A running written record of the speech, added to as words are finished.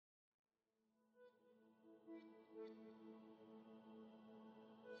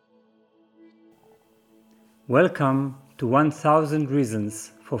Welcome to 1000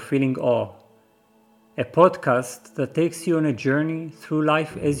 Reasons for Feeling Awe, a podcast that takes you on a journey through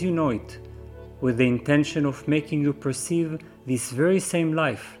life as you know it, with the intention of making you perceive this very same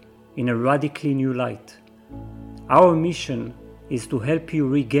life in a radically new light. Our mission is to help you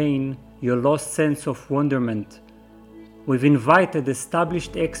regain your lost sense of wonderment. We've invited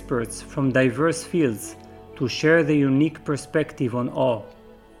established experts from diverse fields to share their unique perspective on awe.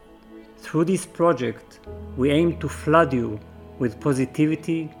 Through this project, we aim to flood you with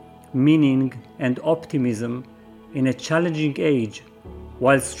positivity, meaning, and optimism in a challenging age,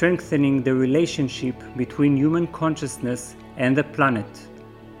 while strengthening the relationship between human consciousness and the planet.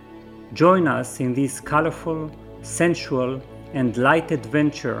 Join us in this colorful, sensual, and light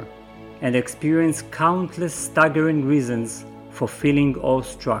adventure and experience countless staggering reasons for feeling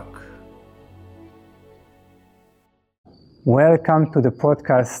awestruck. Welcome to the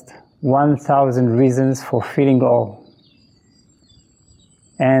podcast 1000 Reasons for Feeling Awe.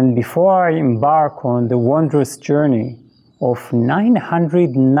 And before I embark on the wondrous journey of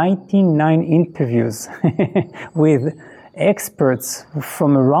 999 interviews with experts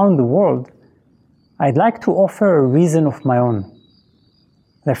from around the world, I'd like to offer a reason of my own.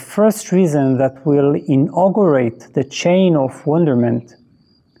 The first reason that will inaugurate the chain of wonderment,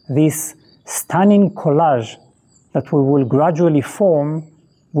 this stunning collage that we will gradually form,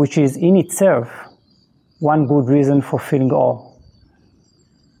 which is in itself one good reason for feeling awe.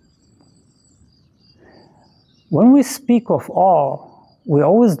 When we speak of awe, we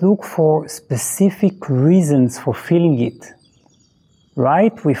always look for specific reasons for feeling it,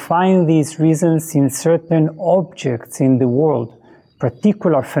 right? We find these reasons in certain objects in the world,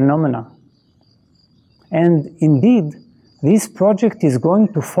 particular phenomena. And indeed, this project is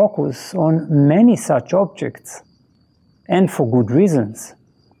going to focus on many such objects, and for good reasons.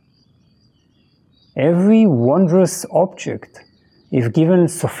 Every wondrous object, if given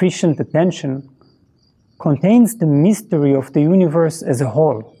sufficient attention, contains the mystery of the universe as a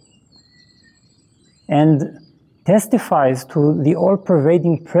whole and testifies to the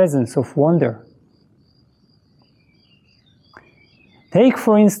all-pervading presence of wonder. Take,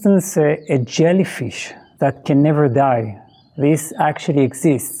 for instance, a jellyfish that can never die. This actually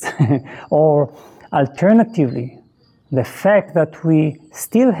exists. Or alternatively, the fact that we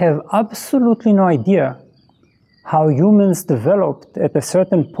still have absolutely no idea how humans developed at a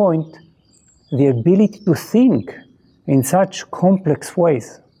certain point the ability to think in such complex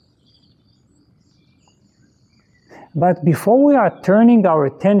ways. But before we are turning our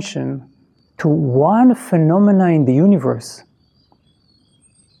attention to one phenomena in the universe,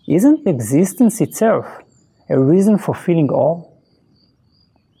 isn't existence itself a reason for feeling awe?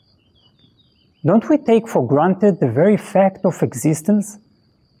 Don't we take for granted the very fact of existence,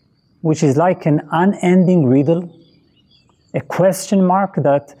 which is like an unending riddle, a question mark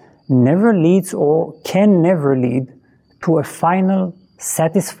that never leads or can never lead to a final,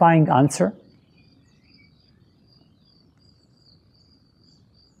 satisfying answer?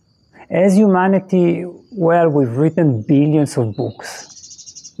 As humanity, well, we've written billions of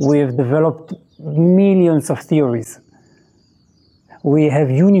books. We've developed millions of theories. We have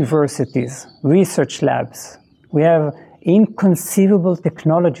universities, research labs. We have inconceivable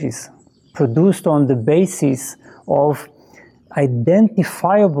technologies produced on the basis of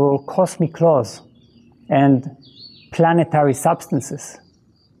identifiable cosmic laws and planetary substances.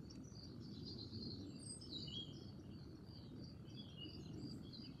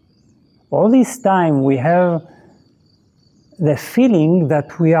 All this time we have the feeling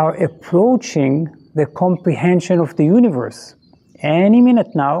that we are approaching the comprehension of the universe any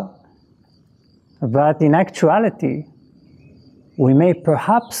minute now, but in actuality, we may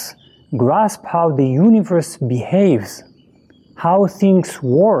perhaps grasp how the universe behaves, how things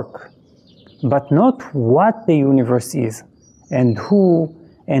work, but not what the universe is, and who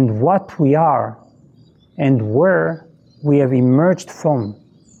and what we are, and where we have emerged from.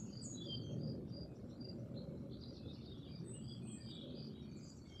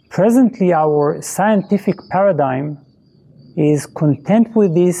 Presently, our scientific paradigm is content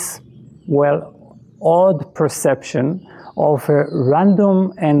with this, well, odd perception of a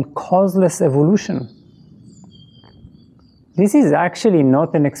random and causeless evolution. This is actually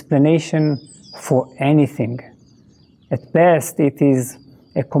not an explanation for anything. At best, it is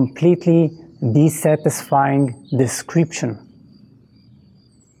a completely dissatisfying description.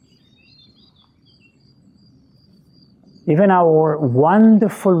 Even our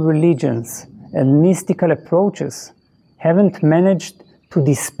wonderful religions and mystical approaches haven't managed to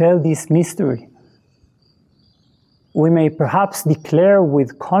dispel this mystery. we may perhaps declare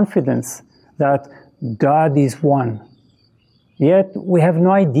with confidence that God is one. Yet we have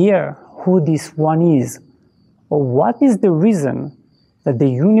no idea who this one is, or what is the reason that the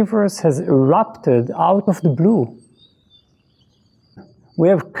universe has erupted out of the blue. We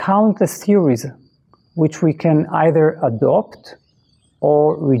have countless theories which we can either adopt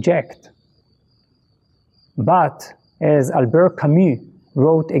or reject. But, as Albert Camus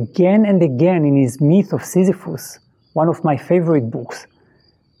wrote again and again in his Myth of Sisyphus, one of my favorite books,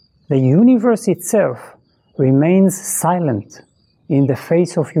 the universe itself remains silent in the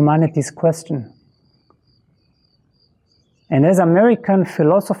face of humanity's question. And as American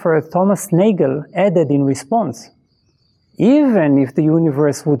philosopher Thomas Nagel added in response, even if the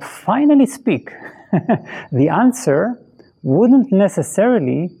universe would finally speak, the answer wouldn't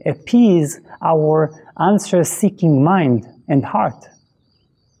necessarily appease our answer-seeking mind and heart.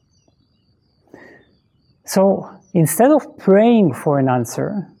 So instead of praying for an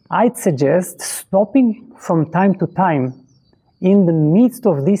answer, I'd suggest stopping from time to time in the midst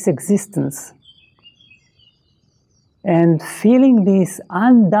of this existence and feeling this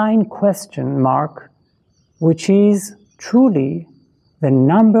undying question mark, which is truly the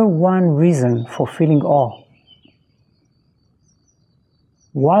number one reason for feeling awe.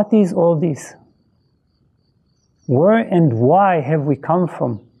 What is all this? Where and why have we come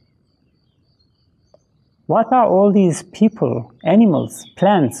from? What are all these people, animals,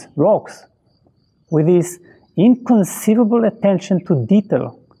 plants, rocks, with this inconceivable attention to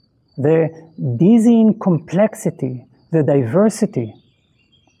detail, the dizzying complexity, the diversity?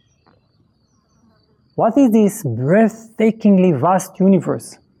 What is this breathtakingly vast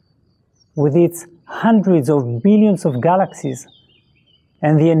universe with its hundreds of billions of galaxies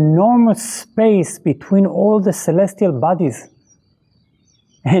and the enormous space between all the celestial bodies?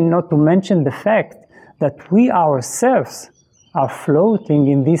 And not to mention the fact that we ourselves are floating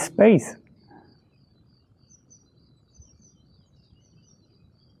in this space.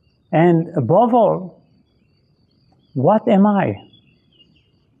 And above all, what am I?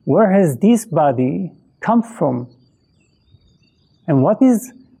 Where has this body come from? And what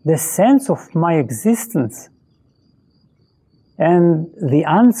is the sense of my existence? And the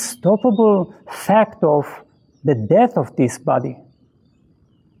unstoppable fact of the death of this body.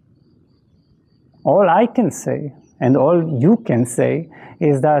 All I can say, and all you can say,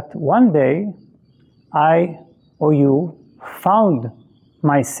 is that one day I or you found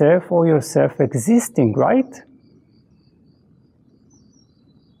myself or yourself existing, right?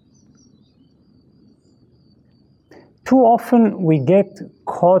 Too often we get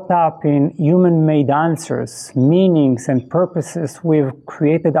caught up in human-made answers, meanings, and purposes we've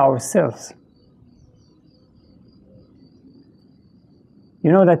created ourselves.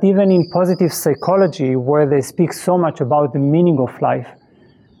 You know that even in positive psychology, where they speak so much about the meaning of life,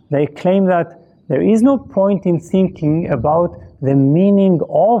 they claim that there is no point in thinking about the meaning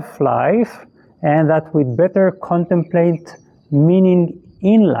of life, and that we'd better contemplate meaning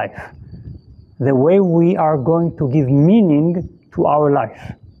in life, the way we are going to give meaning to our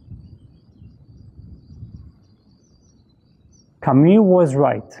life. Camus was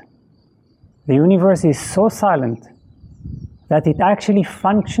right. The universe is so silent that it actually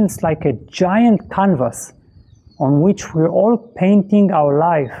functions like a giant canvas on which we're all painting our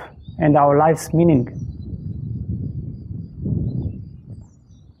life and our life's meaning.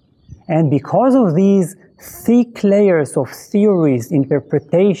 And because of these thick layers of theories,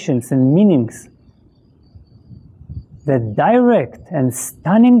 interpretations, and meanings, the direct and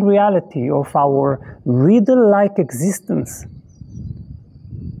stunning reality of our riddle-like existence,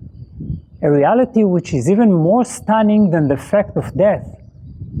 a reality which is even more stunning than the fact of death,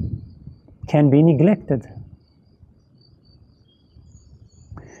 can be neglected.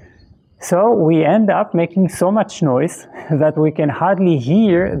 So we end up making so much noise that we can hardly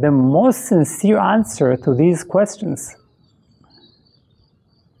hear the most sincere answer to these questions.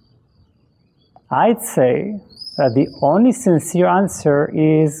 I'd say that the only sincere answer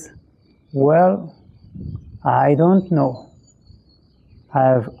is, well, I don't know. I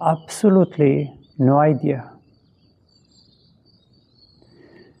have absolutely no idea.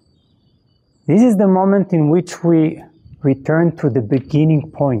 This is the moment in which we return to the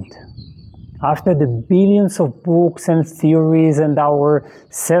beginning point. After the billions of books and theories and our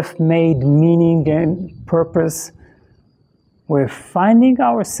self-made meaning and purpose, we're finding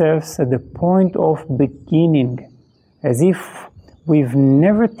ourselves at the point of beginning, as if we've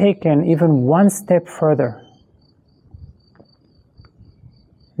never taken even one step further.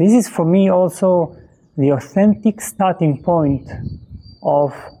 This is for me also the authentic starting point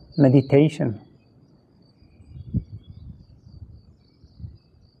of meditation.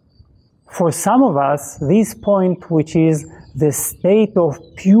 for some of us, this point, which is the state of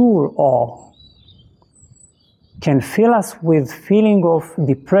pure awe, can fill us with feeling of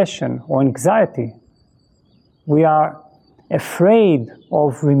depression or anxiety. We are afraid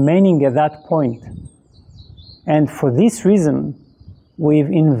of remaining at that point. And for this reason, we've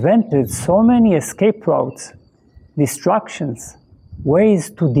invented so many escape routes, distractions,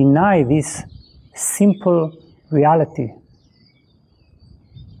 ways to deny this simple reality.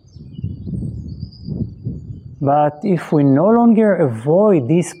 But if we no longer avoid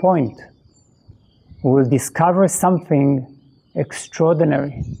this point, we will discover something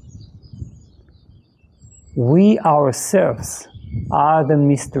extraordinary. We ourselves are the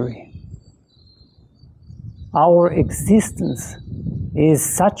mystery. Our existence is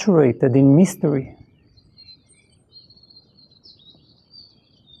saturated in mystery.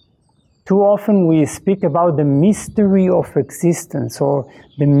 Too often we speak about the mystery of existence or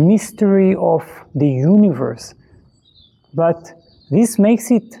the mystery of the universe, but this makes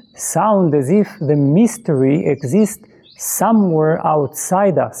it sound as if the mystery exists somewhere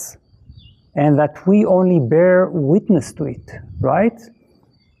outside us and that we only bear witness to it, right?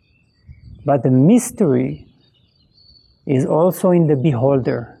 But the mystery is also in the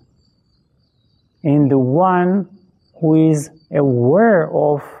beholder, in the one who is aware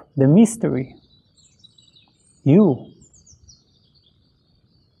of the mystery, you.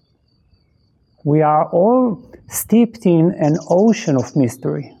 We are all steeped in an ocean of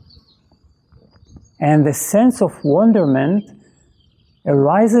mystery, and the sense of wonderment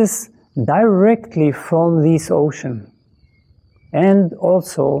arises directly from this ocean and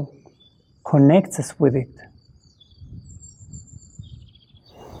also connects us with it.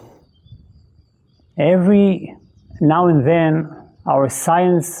 Every now and then, our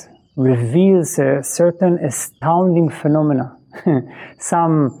science reveals a certain astounding phenomena,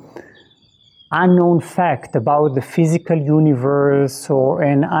 some unknown fact about the physical universe or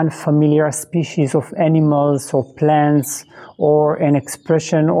an unfamiliar species of animals or plants or an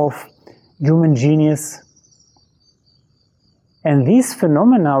expression of human genius. And this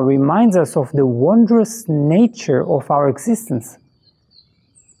phenomena reminds us of the wondrous nature of our existence.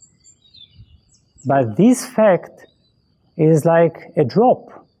 But this fact is like a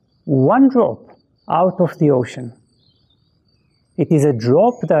drop, one drop out of the ocean. It is a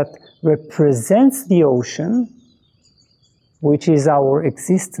drop that represents the ocean, which is our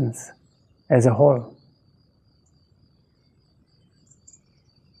existence as a whole.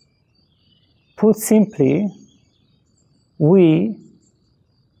 Put simply, we,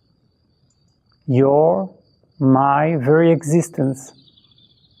 your, my very existence,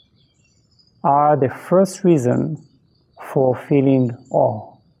 are the first reason for feeling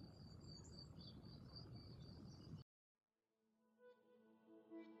awe.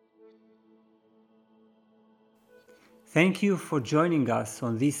 Thank you for joining us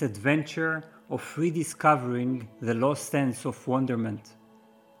on this adventure of rediscovering the lost sense of wonderment.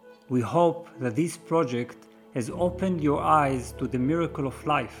 We hope that this project has opened your eyes to the miracle of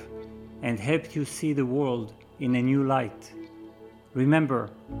life and helped you see the world in a new light. Remember,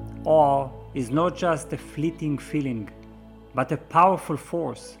 awe is not just a fleeting feeling, but a powerful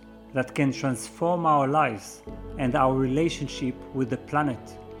force that can transform our lives and our relationship with the planet.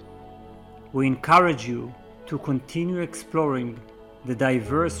 We encourage you to continue exploring the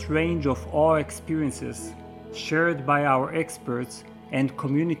diverse range of awe experiences shared by our experts and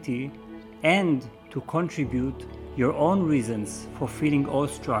community, and to contribute your own reasons for feeling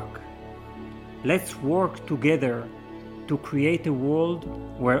awestruck. Let's work together to create a world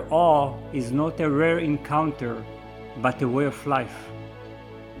where awe is not a rare encounter, but a way of life.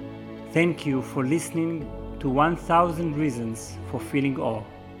 Thank you for listening to 1000 Reasons for Feeling Awe.